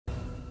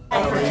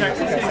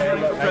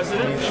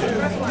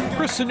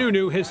Chris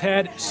Sununu has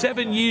had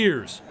 7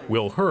 years.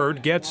 Will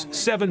Hurd gets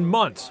 7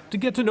 months to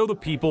get to know the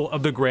people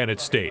of the Granite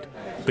State.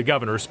 The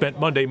governor spent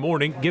Monday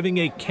morning giving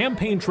a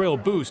campaign trail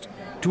boost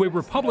to a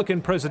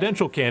Republican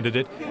presidential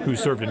candidate who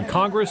served in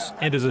Congress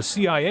and as a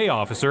CIA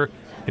officer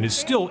and is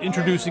still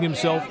introducing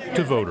himself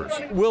to voters.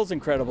 Will's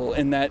incredible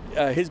in that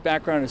his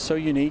background is so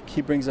unique.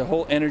 He brings a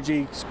whole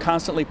energy,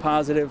 constantly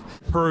positive.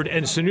 Hurd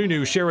and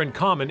Sununu share in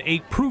common a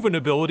proven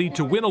ability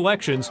to win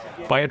elections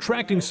by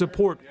attracting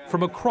support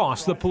from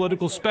across the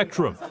political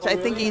spectrum. I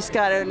think he's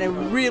got a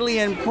really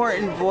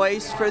important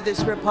voice for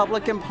this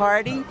Republican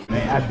Party.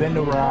 I've been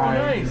to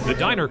ride. The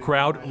diner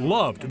crowd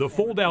loved the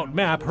fold-out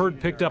map Hurd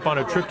picked up on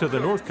a trip to the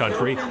North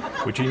Country,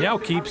 which he now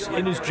keeps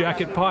in his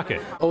jacket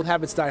pocket. Old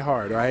habits die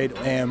hard, right?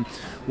 And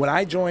when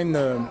I joined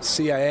the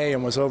CIA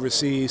and was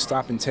overseas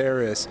stopping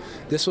terrorists,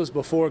 this was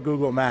before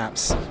Google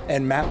Maps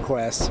and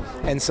MapQuest,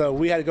 and so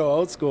we had to go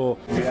old school.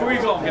 Before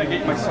you go, I'm going to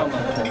get my cell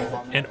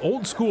number. An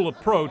old-school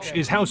approach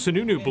is how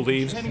Sununu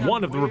believes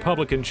one of the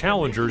Republican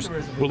challengers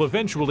will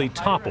eventually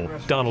topple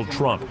Donald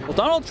Trump. Well,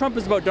 Donald Trump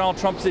is about Donald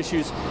Trump's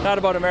issues, not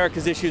about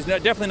America's issues,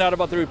 definitely not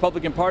about the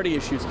Republican Party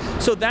issues.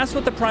 So that's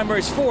what the primary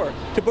is for,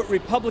 to put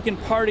Republican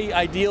Party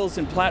ideals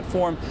and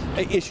platform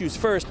issues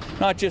first,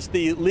 not just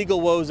the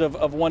legal woes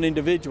of one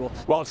individual.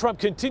 While Trump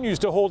continues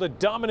to hold a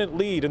dominant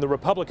lead in the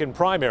Republican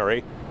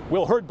primary,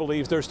 Will Hurd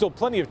believes there's still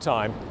plenty of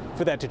time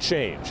for that to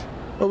change.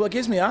 Well, what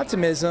gives me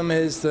optimism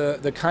is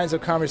the kinds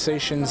of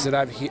conversations that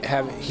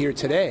have here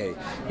today.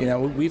 You know,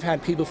 we've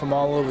had people from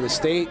all over the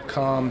state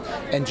come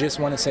and just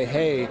want to say,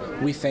 hey,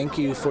 we thank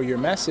you for your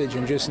message,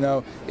 and just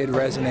know it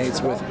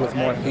resonates with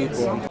more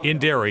people. In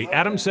Derry,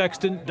 Adam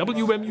Sexton,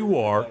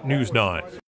 WMUR News 9.